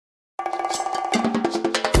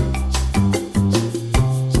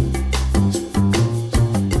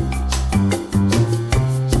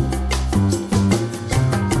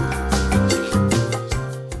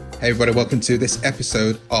everybody, welcome to this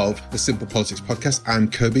episode of the Simple Politics Podcast. I'm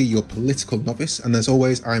Kobe, your political novice, and as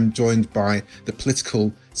always, I'm joined by the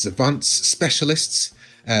political savants, specialists,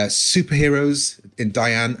 superheroes in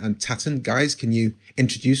Diane and Tatton. Guys, can you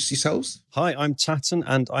introduce yourselves? Hi, I'm Tatton,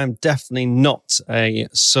 and I'm definitely not a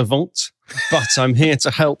savant, but I'm here to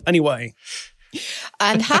help anyway.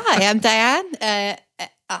 And hi, I'm Diane.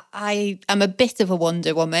 I am a bit of a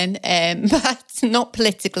Wonder Woman, but not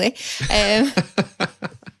politically.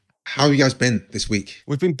 How have you guys been this week?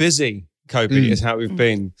 We've been busy, Kobe, is how we've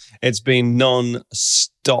been. It's been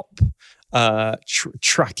non-stop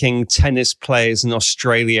tracking tennis players in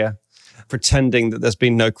Australia, pretending that there's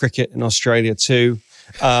been no cricket in Australia too.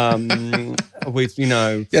 We've,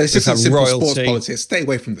 this is had simple royalty. Sports politics. Stay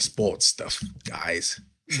away from the sports stuff, guys.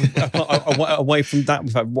 Away from that,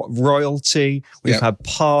 we've had royalty, we've had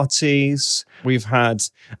parties, we've had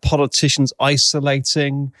politicians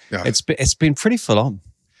isolating. Yeah. It's been pretty full on.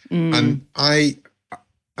 And I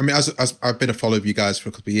mean, as I've been a follower of you guys for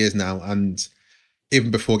a couple of years now, and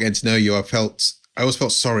even before getting to know you, I always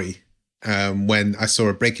felt sorry when I saw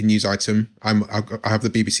a breaking news item. I have the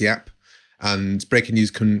BBC app, and breaking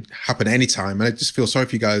news can happen anytime, and I just feel sorry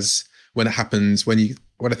for you guys when it happens. When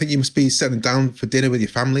I think you must be settling down for dinner with your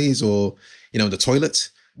families, or in the toilet.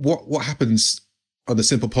 What happens on the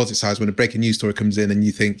Simple Politics side when a breaking news story comes in and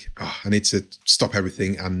you think, I need to stop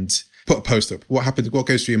everything and put a post up? What happens? What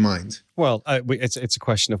goes through your mind? Well, it's a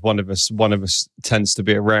question of one of us tends to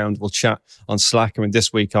be around. We'll chat on Slack. I mean,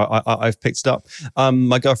 this week I've picked it up.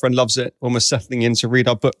 My girlfriend loves it when we're settling in to read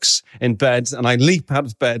our books in bed, and I leap out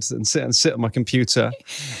of bed and sit on my computer.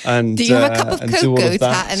 And do you have a cup of cocoa,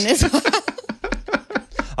 Tatton, as well?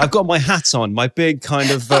 I've got my hat on, my big kind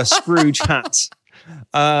of Scrooge hat.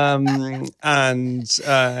 I mean,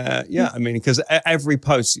 because every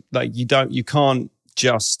post, you can't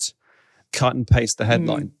just cut and paste the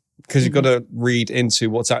headline, because you've got to read into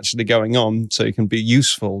what's actually going on so you can be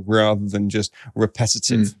useful rather than just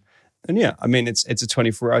repetitive. And I mean, it's a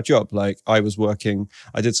 24-hour job. Like I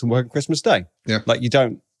did some work on Christmas Day. Yeah.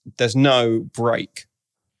 There's no break,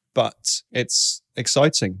 but it's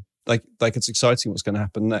exciting. Like it's exciting what's going to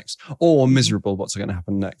happen next, or miserable what's going to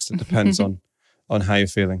happen next. It depends on how you're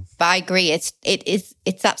feeling. But I agree. It's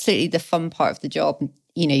absolutely the fun part of the job.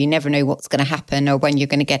 You never know what's going to happen or when you're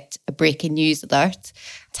going to get a breaking news alert.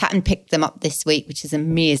 Tatton picked them up this week, which is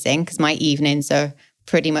amazing because my evenings are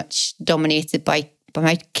pretty much dominated by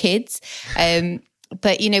my kids.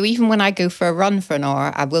 But even when I go for a run for an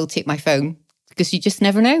hour, I will take my phone because you just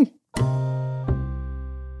never know.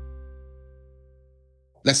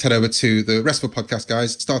 Let's head over to the rest of the podcast,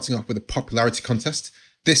 guys, starting off with a popularity contest.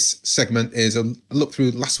 This segment is a look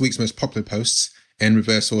through last week's most popular posts in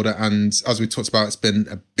reverse order. And as we talked about, it's been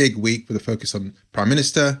a big week with a focus on Prime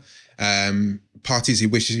Minister, parties he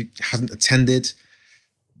wishes he hasn't attended.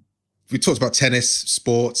 We talked about tennis,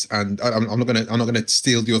 sports, and I'm not going to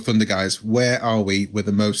steal your thunder, guys. Where are we with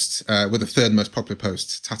the third most popular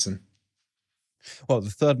post, Tatton? Well, the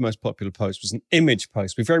third most popular post was an image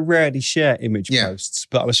post. We very rarely share image posts,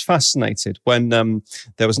 but I was fascinated when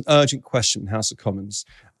there was an urgent question in House of Commons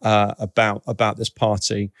about this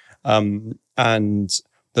party, and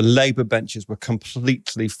the Labour benches were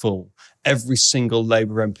completely full. Every single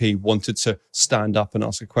Labour MP wanted to stand up and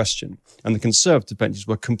ask a question, and the Conservative benches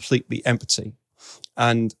were completely empty.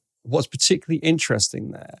 And what's particularly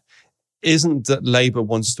interesting there isn't that Labour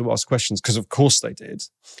wants to ask questions, because of course they did,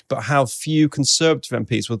 but how few Conservative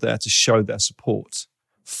MPs were there to show their support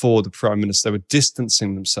for the Prime Minister. They were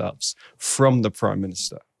distancing themselves from the Prime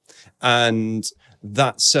Minister. And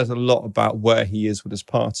that says a lot about where he is with his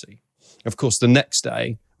party. Of course, the next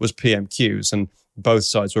day was PMQs, and both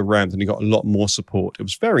sides were around, and he got a lot more support. It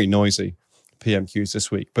was very noisy, PMQs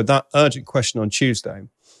this week. But that urgent question on Tuesday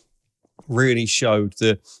really showed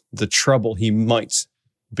the trouble he might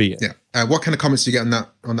be in. Yeah. What kind of comments do you get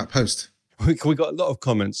on that post? We got a lot of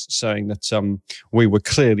comments saying that we were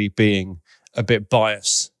clearly being a bit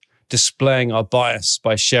biased, displaying our bias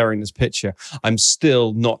by sharing this picture. I'm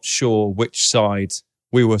still not sure which side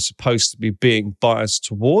we were supposed to be being biased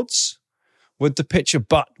towards with the picture,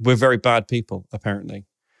 but we're very bad people, apparently.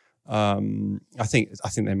 I think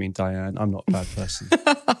they mean Diane. I'm not a bad person.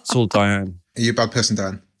 It's all Diane. Are you a bad person,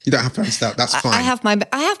 Diane? You don't have to answer that. That's fine. I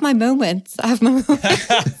have my moments.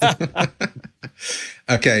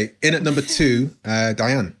 Okay, in at number 2,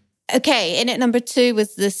 Diane. Okay, in at number 2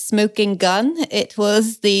 was the smoking gun. It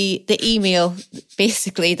was the email,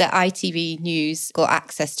 basically, that ITV News got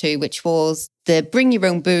access to, which was the bring your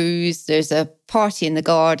own booze. There's a party in the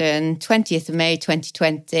garden, 20th of May,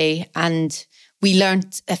 2020, and we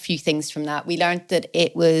learned a few things from that. We learned that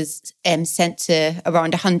it was sent to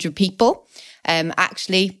around 100 people.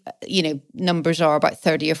 Actually, numbers are about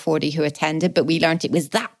 30 or 40 who attended, but we learned it was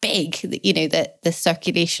that big, the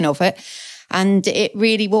circulation of it. And it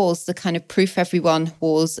really was the kind of proof everyone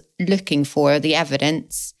was looking for, the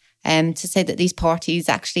evidence, to say that these parties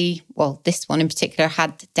actually, well, this one in particular,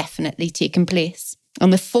 had definitely taken place.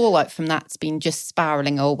 And the fallout from that's been just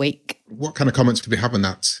spiralling all week. What kind of comments could we have on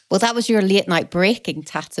that? Well, that was your late night breaking,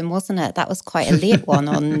 Tatton, wasn't it? That was quite a late one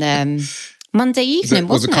on Monday evening,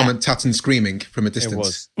 wasn't it? Was a comment Tatton screaming from a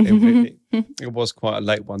distance? It was quite a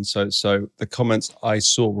late one. So the comments I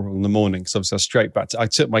saw were in the morning. So obviously I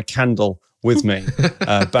took my candle with me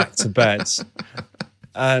back to bed.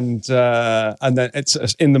 And then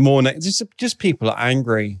it's in the morning. Just people are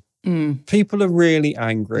angry. People are really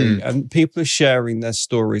angry, and people are sharing their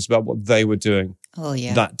stories about what they were doing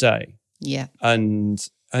that day. Yeah. And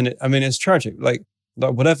it's tragic. Like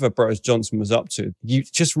whatever Boris Johnson was up to, you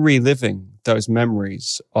just reliving those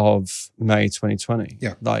memories of May 2020.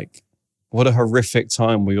 Yeah. Like what a horrific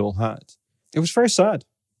time we all had. It was very sad.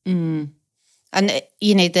 And at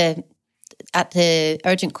the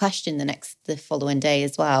urgent question the following day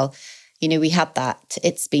as well, we had that.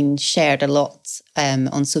 It's been shared a lot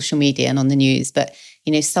on social media and on the news, but,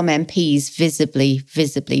 some MPs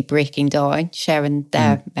visibly breaking down, sharing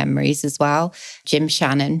their memories as well. Jim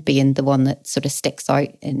Shannon being the one that sort of sticks out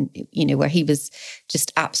and, where he was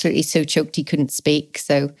just absolutely so choked he couldn't speak.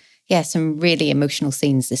 So, yeah, some really emotional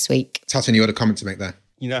scenes this week. Tatton, you had a comment to make there.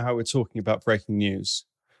 You know how we're talking about breaking news?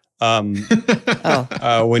 We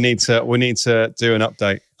need to do an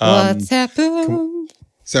update. What's happened?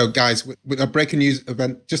 So, guys, with a breaking news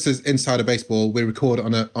event, just as Insider Baseball, we record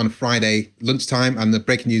on a Friday lunchtime, and the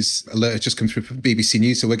breaking news alert has just come through from BBC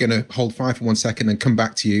News. So we're going to hold fire for 1 second and come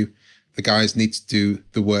back to you. The guys need to do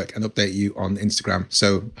the work and update you on Instagram.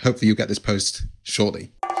 So hopefully you'll get this post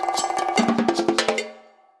shortly.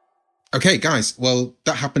 Okay, guys. Well,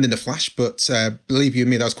 that happened in a flash, but believe you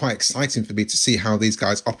me, that was quite exciting for me to see how these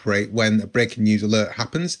guys operate when a breaking news alert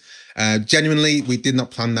happens. Genuinely, we did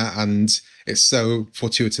not plan that, and it's so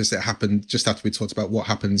fortuitous that it happened just after we talked about what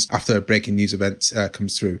happens after a breaking news event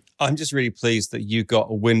comes through. I'm just really pleased that you got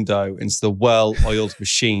a window into the well-oiled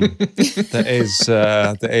machine that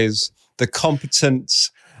is the competent,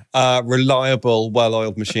 reliable,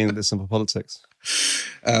 well-oiled machine that is Simple Politics.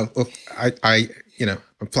 Well, I'm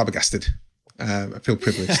flabbergasted. I feel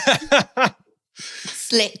privileged.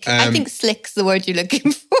 Slick. I think slick's the word you're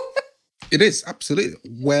looking for. It is absolutely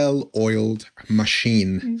well-oiled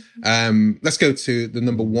machine. Let's go to the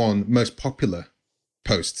number one most popular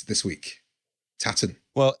post this week. Tatton.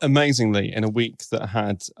 Well, amazingly, in a week that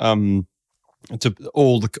had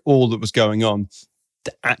all that was going on,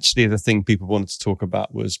 actually the thing people wanted to talk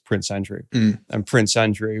about was Prince Andrew. And Prince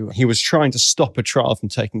Andrew, he was trying to stop a trial from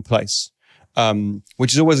taking place,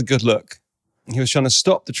 which is always a good look. He was trying to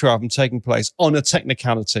stop the trial from taking place on a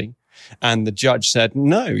technicality. And the judge said,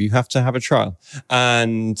 no, you have to have a trial.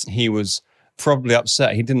 And he was probably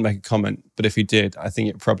upset. He didn't make a comment, but if he did, I think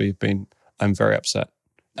it probably have been, I'm very upset.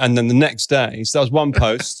 And then the next day, so that was one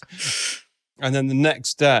post. And then the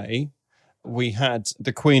next day, we had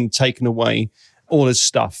the Queen taken away. All his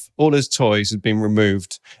stuff, all his toys had been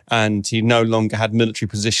removed, and he no longer had military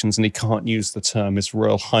positions, and he can't use the term His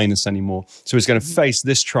Royal Highness anymore. So he's going to face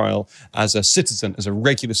this trial as a citizen, as a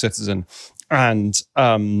regular citizen, and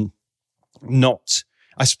not,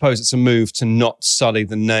 I suppose it's a move to not sully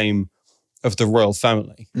the name of the royal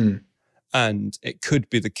family. And it could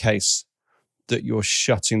be the case that you're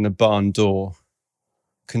shutting the barn door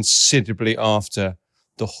considerably after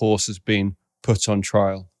the horse has been put on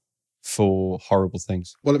trial for horrible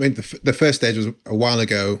things. Well, I mean, the first stage was a while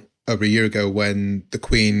ago, over a year ago, when the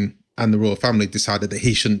Queen and the royal family decided that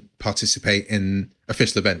he shouldn't participate in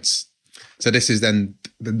official events. So this is then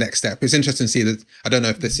the next step. It's interesting to see that, I don't know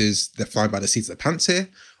if this is they're flying by the seats of their pants here,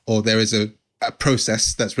 or there is a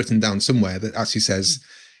process that's written down somewhere that actually says,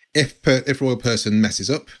 if a royal person messes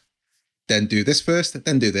up, then do this first,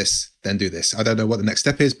 then do this, then do this. I don't know what the next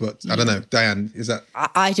step is, but I don't know. Diane, is that?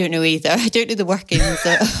 I don't know either. I don't know the workings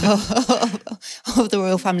of the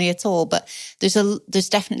royal family at all, but there's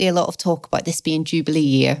definitely a lot of talk about this being Jubilee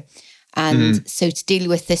year. And so to deal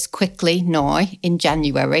with this quickly now in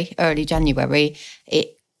January, early January,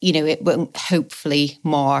 it won't hopefully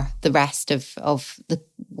mar the rest of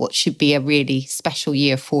what should be a really special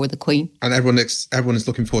year for the Queen. And everyone is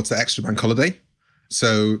looking forward to the extra bank holiday.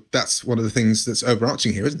 So that's one of the things that's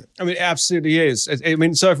overarching here, isn't it? I mean, it absolutely is.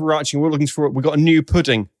 It's overarching. We're looking for it. We've got a new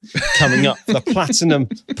pudding coming up, the platinum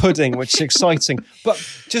pudding, which is exciting. But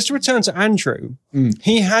just to return to Andrew,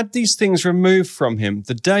 he had these things removed from him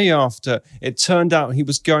the day after it turned out he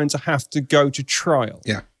was going to have to go to trial.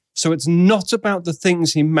 Yeah. So it's not about the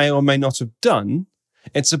things he may or may not have done.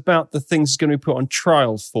 It's about the things he's going to be put on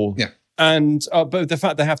trial for. Yeah. And but the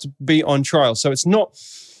fact they have to be on trial. So it's not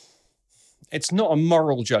a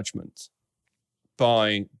moral judgment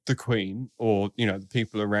by the Queen or, the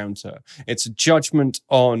people around her. It's a judgment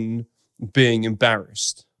on being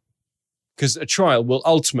embarrassed. Because a trial will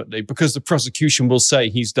ultimately, because the prosecution will say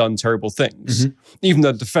he's done terrible things, even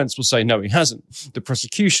though the defense will say, no, he hasn't. The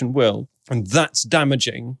prosecution will, and that's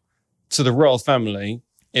damaging to the royal family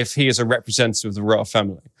if he is a representative of the royal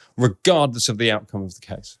family, regardless of the outcome of the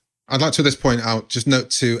case. I'd like to at this point out, just note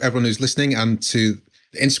to everyone who's listening and to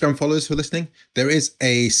the Instagram followers who are listening, there is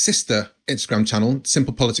a sister Instagram channel,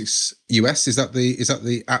 Simple Politics US. Is that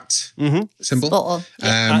the at symbol? Spot on.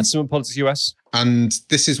 At Simple Politics US. And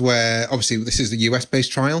this is where, obviously, this is the US-based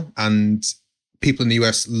trial, and people in the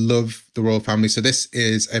US love the royal family. So this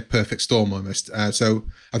is a perfect storm almost. So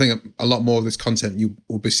I think a lot more of this content you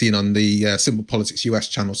will be seeing on the Simple Politics US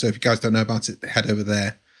channel. So if you guys don't know about it, head over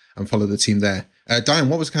there and follow the team there. Diane,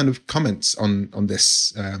 what was kind of comments on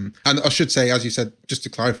this? And I should say, as you said, just to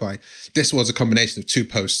clarify, this was a combination of two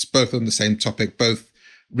posts, both on the same topic, both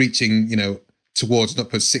reaching, towards an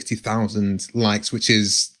upwards 60,000 likes, which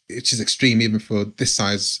is extreme even for this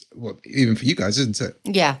size, even for you guys, isn't it?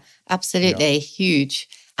 Yeah, absolutely. Yeah. Huge.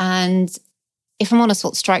 And if I'm honest,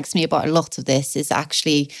 what strikes me about a lot of this is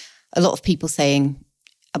actually a lot of people saying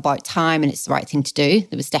about time and it's the right thing to do.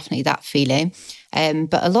 There was definitely that feeling.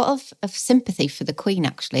 But a lot of sympathy for the Queen,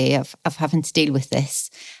 actually, of having to deal with this.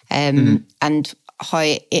 And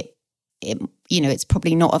how it's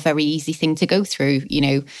probably not a very easy thing to go through,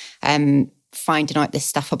 finding out this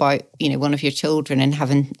stuff about, one of your children and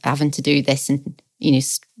having to do this and,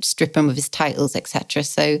 strip him of his titles, etc.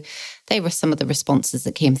 So they were some of the responses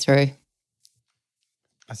that came through.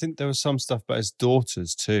 I think there was some stuff about his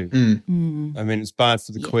daughters too. I mean, it's bad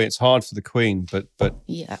for the Queen. It's hard for the Queen, but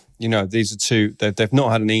yeah, these are two. They've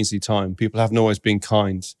not had an easy time. People haven't always been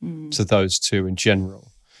kind to those two in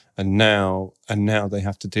general, and now they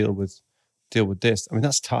have to deal with this. I mean,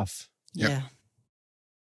 that's tough. Yeah.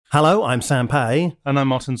 Hello, I'm Sam Pay. And I'm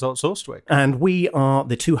Martin Zoltz-Orstwick. And we are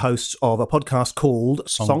the two hosts of a podcast called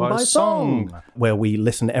Song by Song, where we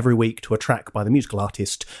listen every week to a track by the musical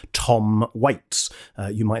artist Tom Waits.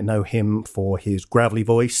 You might know him for his gravelly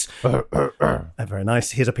voice. Very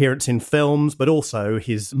nice. His appearance in films, but also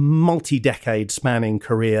his multi-decade spanning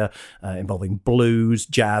career involving blues,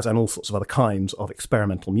 jazz, and all sorts of other kinds of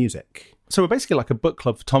experimental music. So we're basically like a book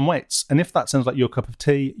club for Tom Waits. And if that sounds like your cup of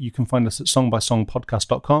tea, you can find us at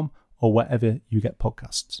songbysongpodcast.com or wherever you get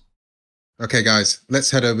podcasts. Okay, guys,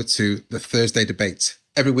 let's head over to the Thursday debate.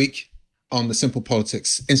 Every week on the Simple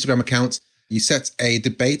Politics Instagram account, you set a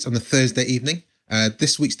debate on the Thursday evening.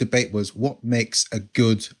 This week's debate was, what makes a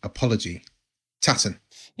good apology? Tatton.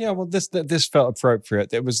 Yeah, well, this felt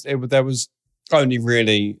appropriate. There was only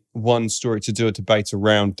really one story to do a debate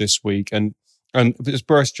around this week, and it was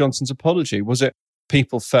Boris Johnson's apology. Was it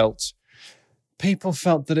people felt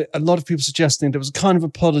that a lot of people suggesting there was a kind of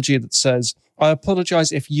apology that says, I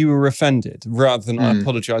apologize if you were offended, rather than I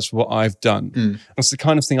apologize for what I've done. That's the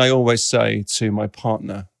kind of thing I always say to my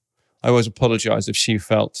partner. I always apologize if she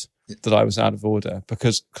felt that I was out of order,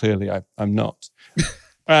 because clearly I'm not.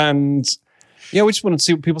 And yeah, we just wanted to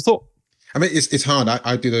see what people thought. I mean, it's hard.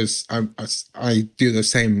 I do those. I do those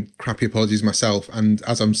same crappy apologies myself, and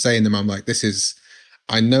as I'm saying them, I'm like,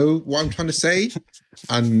 I know what I'm trying to say,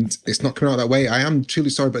 and it's not coming out that way. I am truly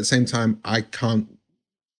sorry, but at the same time, I can't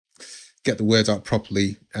get the words out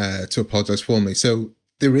properly to apologize formally. So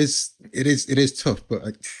it is tough,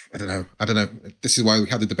 but I don't know. This is why we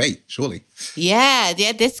had the debate, surely. Yeah.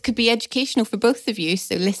 This could be educational for both of you.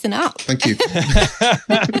 So listen up. Thank you.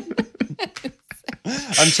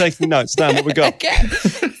 I'm taking notes. Now what we got? Okay.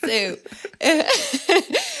 So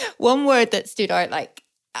one word that stood out, like,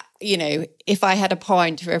 if I had a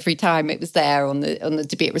pound for every time it was there on the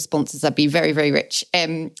debate responses, I'd be very, very rich.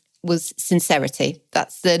 Was sincerity.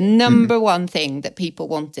 That's the number one thing that people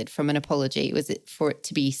wanted from an apology, was it for it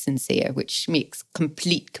to be sincere, which makes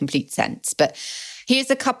complete sense. But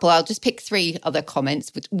here's a couple. I'll just pick three other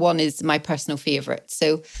comments, but one is my personal favourite.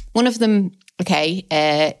 So one of them,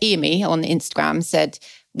 Amy on Instagram said,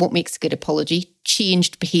 what makes a good apology?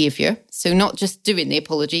 Changed behaviour. So not just doing the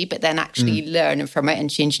apology, but then actually learning from it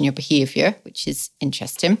and changing your behaviour, which is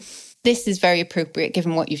interesting. This is very appropriate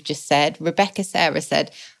given what you've just said. Rebecca Sarah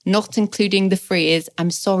said, not including the phrase,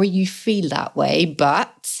 I'm sorry you feel that way,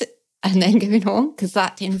 but... And then going on, because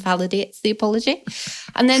that invalidates the apology.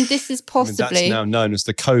 And then this is possibly... that's now known as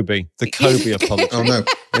the Kobe apology. Oh, no.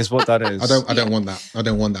 Is what that is. I don't want that. I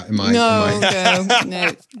don't want that in my... No.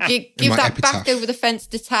 Give my that epitaph. back over the fence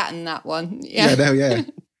to Tatton, that one. Yeah.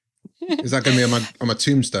 Is that going to be on my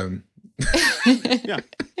tombstone? Yeah.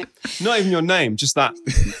 Not even your name, just that.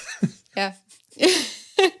 Yeah.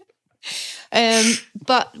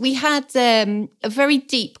 But we had a very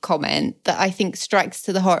deep comment that I think strikes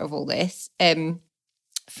to the heart of all this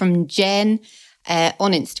from Jen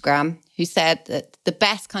on Instagram, who said that the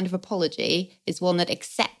best kind of apology is one that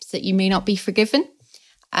accepts that you may not be forgiven.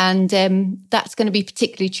 And that's going to be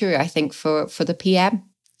particularly true, I think, for the PM.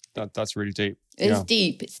 That's really deep. It's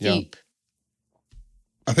deep. It's deep.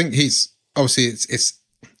 I think he's obviously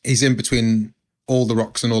he's in between all the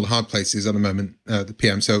rocks and all the hard places at the moment, the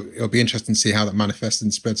PM. So it'll be interesting to see how that manifests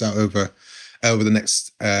and spreads out over the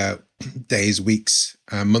next days, weeks,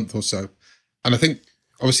 month or so. And I think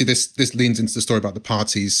obviously this leans into the story about the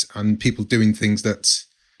parties and people doing things that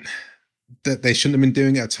they shouldn't have been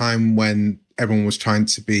doing at a time when everyone was trying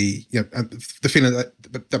to be, the feeling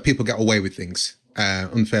that people get away with things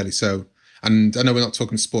unfairly. So, and I know we're not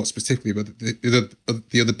talking sports specifically, but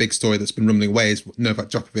the other big story that's been rumbling away is Novak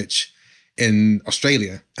Djokovic in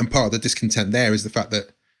Australia. And part of the discontent there is the fact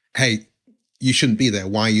that, hey, you shouldn't be there.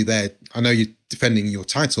 Why are you there? I know you're defending your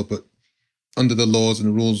title, but under the laws and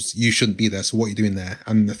the rules, you shouldn't be there. So what are you doing there?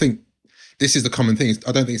 And I think this is the common thing.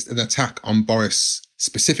 I don't think it's an attack on Boris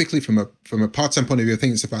specifically from a part-time point of view. I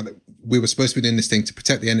think it's the fact that we were supposed to be doing this thing to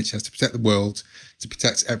protect the NHS, to protect the world, to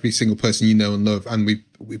protect every single person you know and love. And we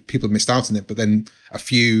people have missed out on it. But then a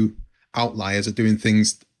few outliers are doing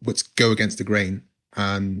things which go against the grain.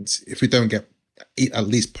 And if we don't get at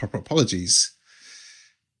least proper apologies,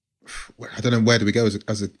 I don't know, where do we go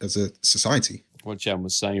as a society? What Jen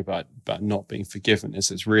was saying about not being forgiven is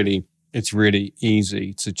it's really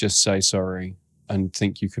easy to just say sorry and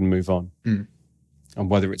think you can move on. Mm. And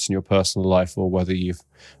whether it's in your personal life or whether you've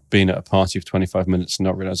been at a party for 25 minutes and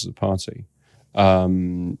not realised it's a party,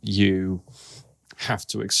 you have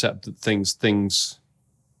to accept that things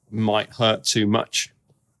might hurt too much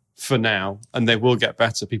for now, and they will get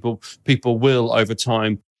better. People will over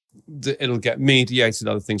time. It'll get mediated.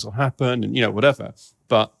 Other things will happen, and whatever.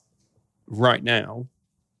 But right now,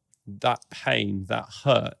 that pain, that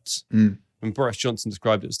hurt, and Boris Johnson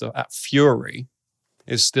described it as that fury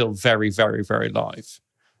is still very, very, very live,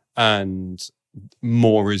 and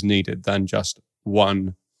more is needed than just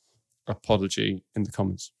one apology in the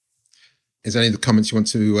comments. Is there any of the comments you want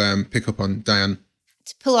to pick up on, Diane?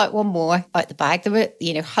 To pull out one more out the bag, there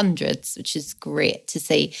were hundreds, which is great to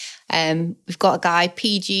see. We've got a guy,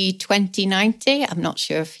 PG 2090. I'm not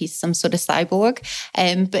sure if he's some sort of cyborg,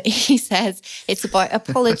 but he says it's about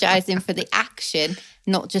apologising for the action,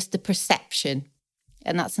 not just the perception,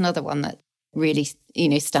 and that's another one that really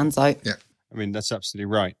stands out. Yeah, I mean that's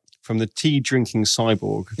absolutely right. From the tea drinking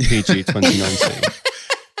cyborg, PG 2090.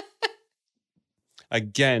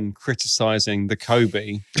 Again, criticising the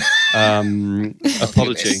Kobe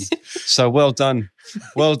apology. So well done,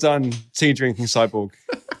 tea drinking cyborg.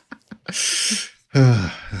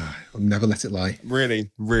 I'll never let it lie. Really,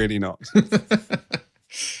 really not.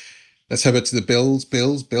 Let's head over to the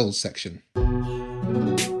Bills section.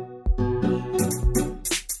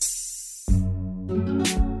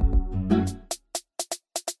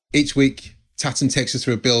 Each week, Tatton takes us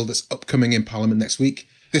through a bill that's upcoming in Parliament next week.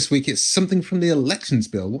 This week, it's something from the Elections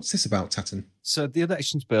Bill. What's this about, Tatton? So the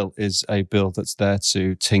Elections Bill is a bill that's there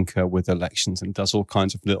to tinker with elections and does all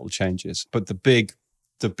kinds of little changes. But the big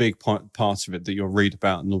part of it that you'll read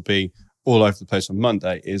about and will be all over the place on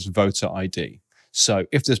Monday is voter ID. So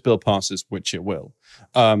if this bill passes, which it will,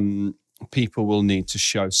 people will need to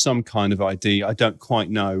show some kind of ID. I don't quite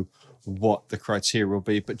know what the criteria will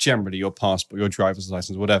be, but generally your passport, your driver's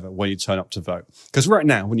license, whatever, when you turn up to vote. Because right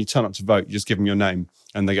now, when you turn up to vote, you just give them your name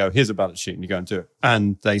and they go, here's a ballot sheet, and you go and do it.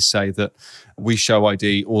 And they say that we show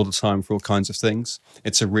ID all the time for all kinds of things.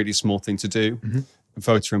 It's a really small thing to do. Mm-hmm.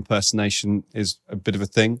 Voter impersonation is a bit of a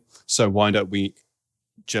thing. So why don't we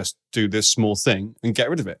just do this small thing and get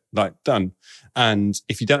rid of it? Like, done. And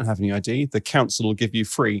if you don't have any ID, the council will give you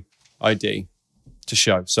free ID to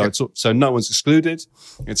show. So so no one's excluded.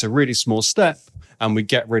 It's a really small step, and we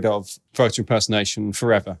get rid of voter impersonation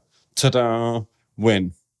forever. Ta-da!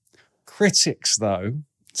 Win. Critics, though,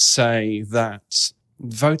 say that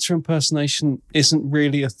voter impersonation isn't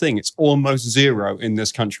really a thing. It's almost zero in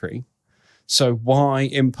this country. So why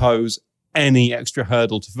impose any extra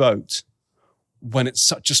hurdle to vote when it's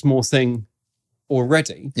such a small thing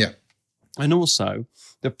already. Yeah. And also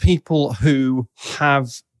the people who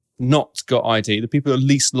have not got ID, the people who are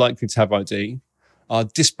least likely to have ID, are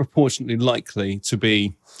disproportionately likely to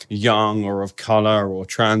be young or of colour or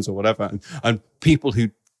trans or whatever, and people who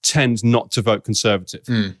tend not to vote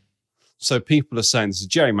Conservative. So people are saying this is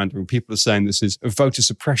gerrymandering, people are saying this is voter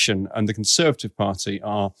suppression, and the Conservative Party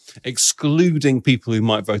are excluding people who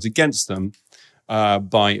might vote against them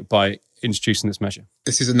by introducing this measure.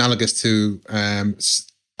 This is analogous to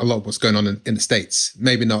a lot of what's going on in the States,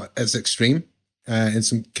 maybe not as extreme in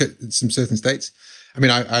some certain states. I mean,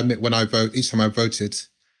 I admit when I vote, each time I voted,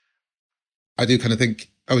 I do kind of think,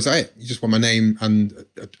 oh, is that it? You just want my name and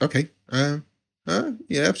okay,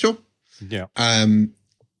 yeah, sure. Yeah. And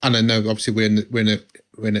I know obviously we're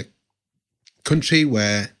in a country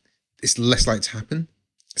where it's less likely to happen.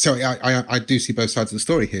 So I do see both sides of the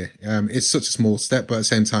story here. It's such a small step, but at the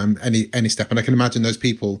same time, any step. And I can imagine those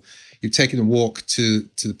people, you've taken a walk to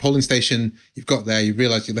the polling station, you've got there, you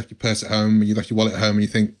realise you left your purse at home, you left your wallet at home, and you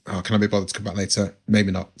think, oh, can I be bothered to come back later?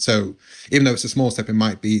 Maybe not. So even though it's a small step, it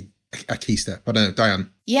might be a key step. I don't know, Diane.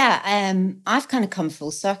 Yeah, I've kind of come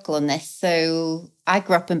full circle on this. So I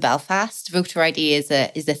grew up in Belfast. Voter ID is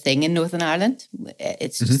a thing in Northern Ireland.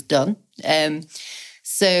 It's just done.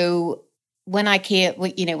 So when I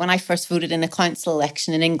first voted in a council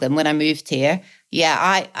election in England, when I moved here,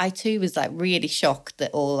 I too was like really shocked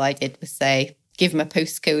that all I did was say, give them a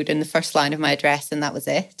postcode and the first line of my address, and that was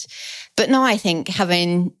it. But now I think,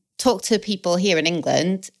 having talked to people here in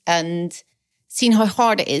England and seen how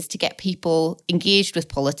hard it is to get people engaged with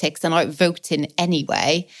politics and out voting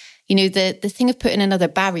anyway, the thing of putting another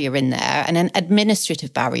barrier in there, and an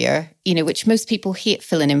administrative barrier, which most people hate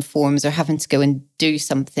filling in forms or having to go and do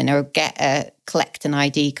something or collect an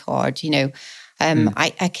ID card,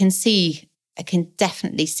 I can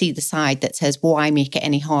definitely see the side that says, why make it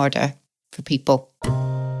any harder for people?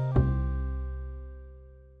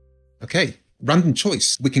 Okay, random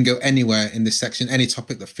choice. We can go anywhere in this section, any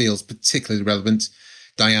topic that feels particularly relevant.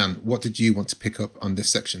 Diane, what did you want to pick up on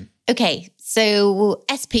this section? Okay, so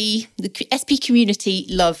the SP community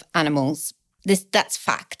love animals. That's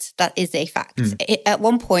fact. That is a fact. At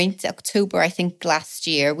one point, October, I think last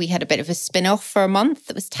year, we had a bit of a spin-off for a month.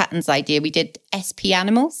 That was Tatton's idea. We did SP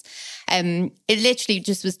Animals. It literally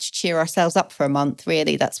just was to cheer ourselves up for a month,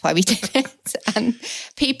 really. That's why we did it. And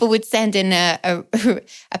people would send in a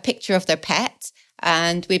picture of their pet,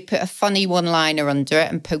 and we'd put a funny one-liner under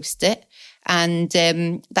it and post it. And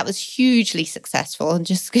that was hugely successful, and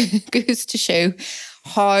just goes to show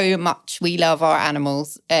how much we love our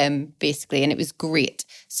animals, basically. And it was great.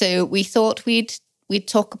 So we thought we'd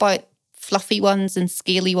talk about fluffy ones and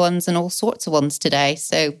scaly ones and all sorts of ones today.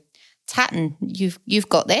 So Tatton, you've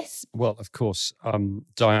got this. Well, of course,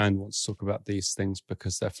 Diane wants to talk about these things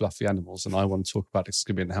because they're fluffy animals, and I want to talk about it's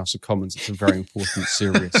going to be in the House of Commons. It's a very important,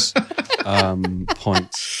 serious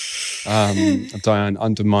point. Diane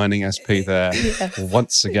undermining SP there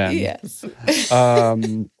once again. Yes.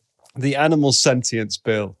 The Animal Sentience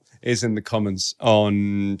Bill is in the Commons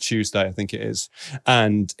on Tuesday, I think it is.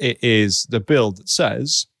 And it is the bill that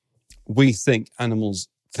says, we think animals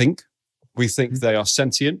think, we think they are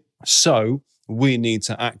sentient, so we need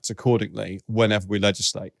to act accordingly whenever we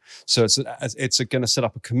legislate. So it's going to set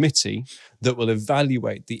up a committee that will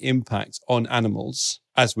evaluate the impact on animals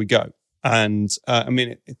as we go. And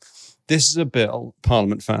this is a bill,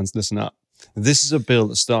 Parliament fans, listen up. This is a bill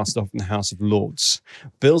that started off in the House of Lords.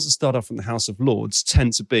 Bills that start off in the House of Lords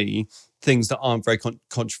tend to be things that aren't very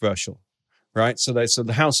controversial, right? So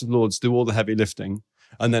the House of Lords do all the heavy lifting,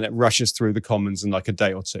 and then it rushes through the Commons in like a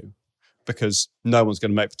day or two, because no one's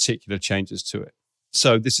going to make particular changes to it.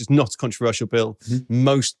 So this is not a controversial bill.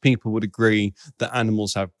 Most people would agree that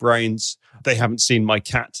animals have brains. They haven't seen my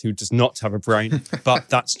cat, who does not have a brain, but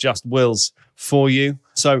that's just Will's for you.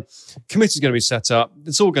 So committee's going to be set up.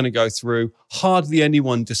 It's all going to go through. Hardly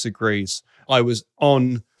anyone disagrees. I was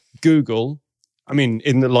on Google.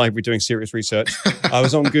 In the library doing serious research. I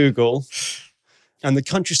was on Google, and the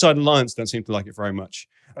Countryside Alliance don't seem to like it very much.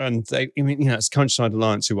 And it's Countryside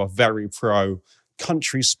Alliance who are very pro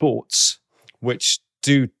country sports, which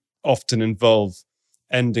do often involve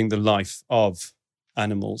ending the life of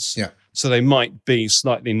animals. Yeah. So they might be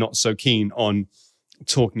slightly not so keen on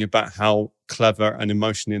talking about how clever and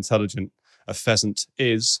emotionally intelligent a pheasant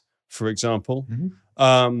is, for example.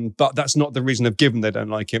 But that's not the reason they've given they don't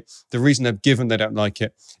like it. The reason they've given they don't like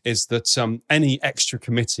it is that any extra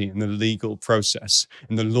committee in the legal process,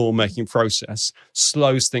 in the lawmaking process,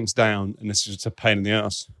 slows things down, and it's just a pain in the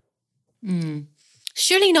ass.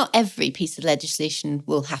 Surely not every piece of legislation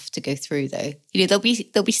will have to go through, though. There'll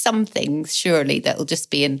be some things surely that will just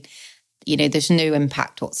be in. There's no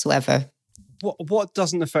impact whatsoever. What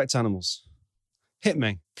doesn't affect animals? Hit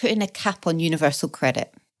me. Putting a cap on universal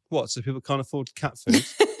credit. What? So people can't afford cat food?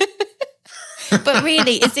 But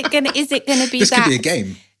really, is it gonna be this that? Could be a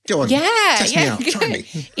game. Go on. Yeah, Test me out. Try me.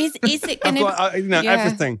 Is it going to?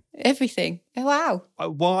 Everything. Everything. Oh wow.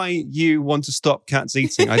 Why you want to stop cats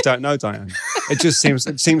eating? I don't know, Diane.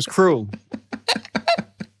 It seems cruel.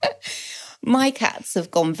 My cats have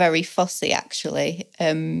gone very fussy, actually,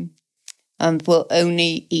 and will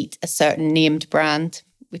only eat a certain named brand,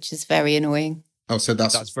 which is very annoying. Oh, so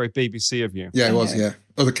that's very BBC of you. Yeah, it was. Yeah,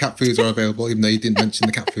 other cat foods are available, even though you didn't mention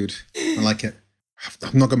the cat food. I like it.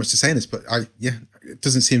 I've not got much to say in this, but it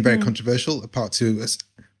doesn't seem very controversial. Apart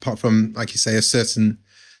from, like you say, a certain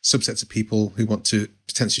subsets of people who want to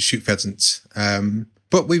potentially shoot pheasants.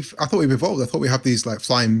 But I thought we've evolved. I thought we have these like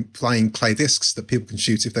flying clay discs that people can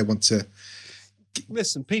shoot if they want to.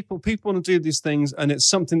 Listen, people want to do these things, and it's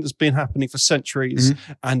something that's been happening for centuries,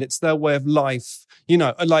 and it's their way of life.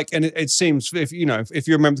 And it seems if you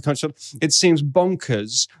remember the country, it seems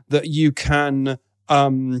bonkers that you can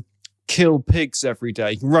kill pigs every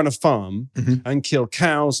day. You can run a farm and kill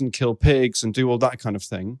cows and kill pigs and do all that kind of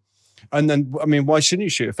thing. And then, I mean, why shouldn't you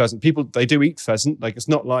shoot a pheasant? People, they do eat pheasant. Like, it's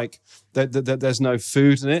not like there's no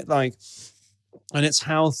food in it. Like, and it's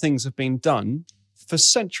how things have been done for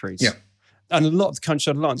centuries. Yeah. And a lot of the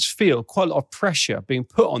Countryside Alliance feel quite a lot of pressure being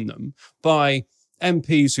put on them by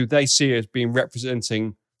MPs who they see as being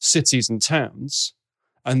representing cities and towns.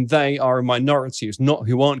 And they are a minority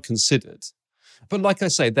who aren't considered. But like I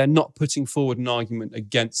say, they're not putting forward an argument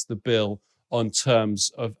against the bill on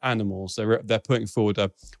terms of animals. They're putting forward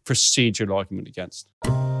a procedural argument against.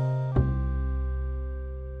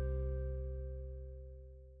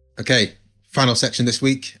 Okay, final section this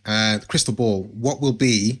week. Crystal ball. What will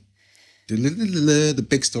be the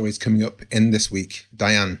big stories coming up in this week?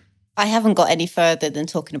 Diane. I haven't got any further than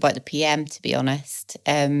talking about the PM, to be honest.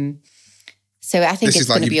 So I think it's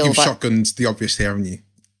going to be all about... You've shotgunned the obvious here, haven't you?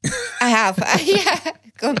 I have. Yeah.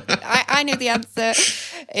 I know the answer.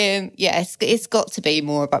 It's got to be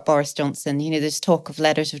more about Boris Johnson. There's talk of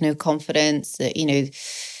letters of no confidence,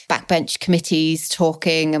 backbench committees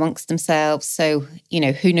talking amongst themselves. So,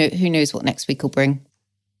 who knows what next week will bring.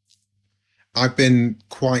 I've been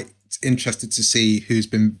quite interested to see who's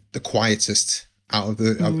been the quietest out of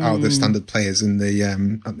the standard players in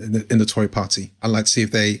the Tory party. I'd like to see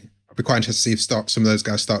I'd be quite interested to see if some of those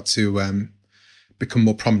guys start to become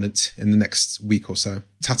more prominent in the next week or so.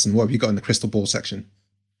 Tatton, what have you got in the crystal ball section?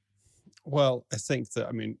 Well, I think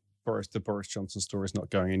that, the Boris Johnson story is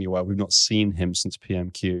not going anywhere. We've not seen him since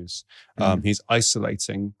PMQs. He's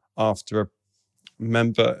isolating after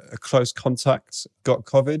a close contact got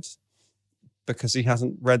COVID because he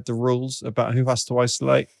hasn't read the rules about who has to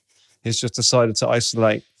isolate. He's just decided to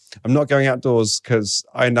isolate. I'm not going outdoors because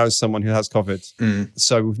I know someone who has COVID.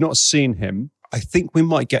 So we've not seen him. I think we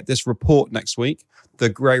might get this report next week, the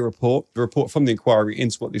Grey report, the report from the inquiry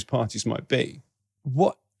into what these parties might be.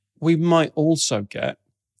 What we might also get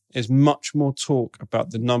is much more talk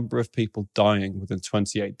about the number of people dying within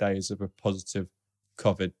 28 days of a positive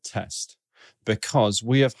COVID test. Because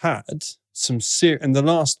we have had some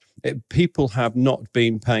people have not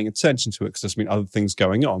been paying attention to it because there's been other things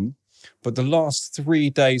going on. But the last 3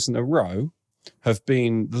 days in a row have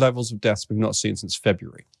been levels of deaths we've not seen since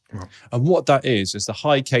February. Wow. And what that is the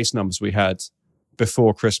high case numbers we had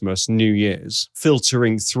before Christmas, New Year's,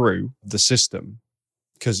 filtering through the system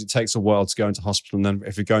because it takes a while to go into hospital. And then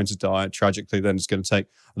if you're going to die, tragically, then it's going to take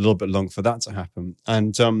a little bit longer for that to happen.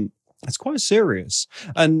 And it's quite serious.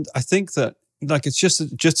 And I think that it's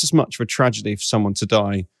just as much of a tragedy for someone to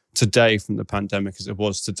die today from the pandemic as it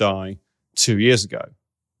was to die 2 years ago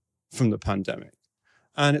from the pandemic.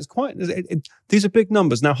 And it's these are big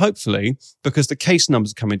numbers. Now, hopefully, because the case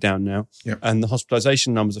numbers are coming down now and the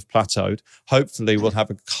hospitalization numbers have plateaued, hopefully we'll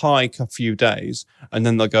have a high few days and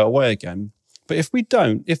then they'll go away again. But if we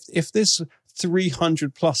don't, if this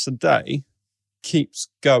 300 plus a day keeps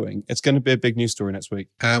going, it's going to be a big news story next week.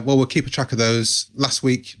 Well, we'll keep a track of those. Last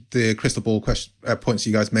week, the crystal ball points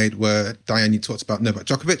you guys made were, Diane, you talked about Novak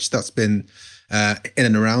Djokovic. That's been in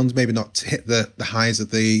and around, maybe not to hit the highs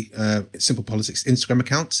of the Simple Politics Instagram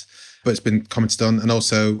account, but it's been commented on. And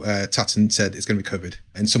also, Tatton said it's going to be COVID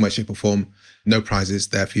in some way, shape or form. No prizes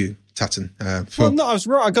there for you, Tatton. Well, no, I was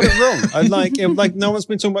wrong. I got it wrong. No one's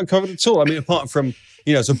been talking about COVID at all. Apart from,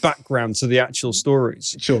 as a background to the actual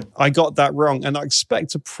stories. Sure. I got that wrong. And I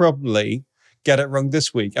expect to probably get it wrong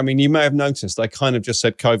this week. You may have noticed I kind of just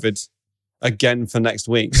said COVID again for next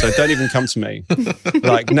week. So don't even come to me.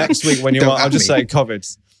 Like next week when I'll just say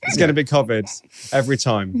COVID. It's going to be COVID every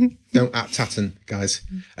time. Don't at Tatton, guys.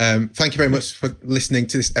 Thank you very much for listening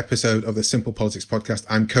to this episode of the Simple Politics Podcast.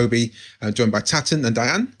 I'm Kobe, joined by Tatton and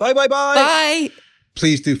Diane. Bye. Bye.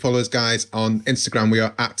 Please do follow us, guys, on Instagram. We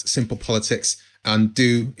are at Simple Politics. And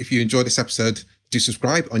if you enjoyed this episode, do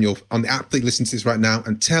subscribe on the app that you listen to this right now,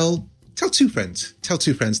 and tell two friends. Tell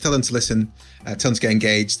them to listen. Tell them to get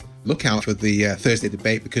engaged. Look out for the Thursday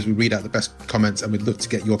debate, because we read out the best comments, and we'd love to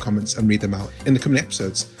get your comments and read them out in the coming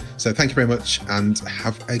episodes. So thank you very much, and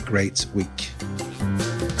have a great week.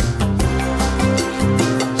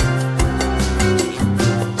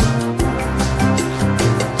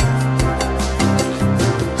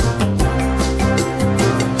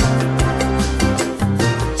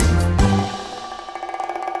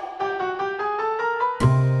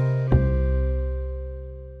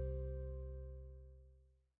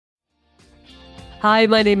 Hi,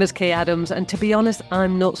 my name is Kay Adams, and to be honest,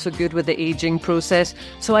 I'm not so good with the ageing process,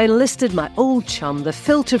 so I enlisted my old chum, the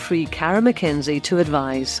filter-free Cara McKenzie, to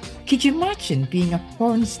advise. Could you imagine being a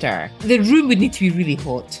porn star? The room would need to be really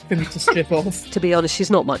hot for me to strip off. To be honest,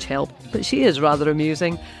 she's not much help, but she is rather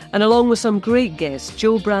amusing. And along with some great guests,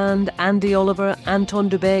 Joe Brand, Andy Oliver,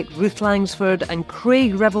 Anton Dubek, Ruth Langsford and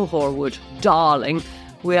Craig Revel-Horwood, darling,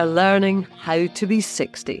 we are learning how to be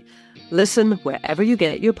 60. Listen wherever you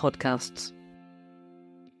get your podcasts.